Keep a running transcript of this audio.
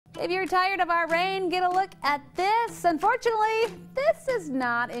If you're tired of our rain, get a look at this. Unfortunately, this is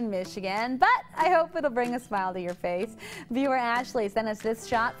not in Michigan, but I hope it'll bring a smile to your face. Viewer Ashley sent us this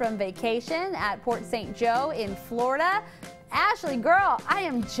shot from vacation at Port St. Joe in Florida. Ashley, girl, I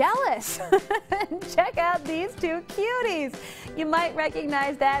am jealous. Check out these two cuties. You might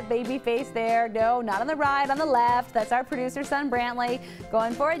recognize that baby face there. No, not on the right, on the left. That's our producer son, Brantley,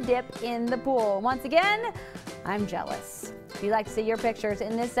 going for a dip in the pool. Once again, I'm jealous. If you'd like to see your pictures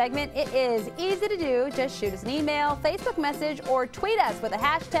in this segment, it is easy to do. Just shoot us an email, Facebook message, or tweet us with a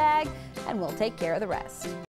hashtag, and we'll take care of the rest.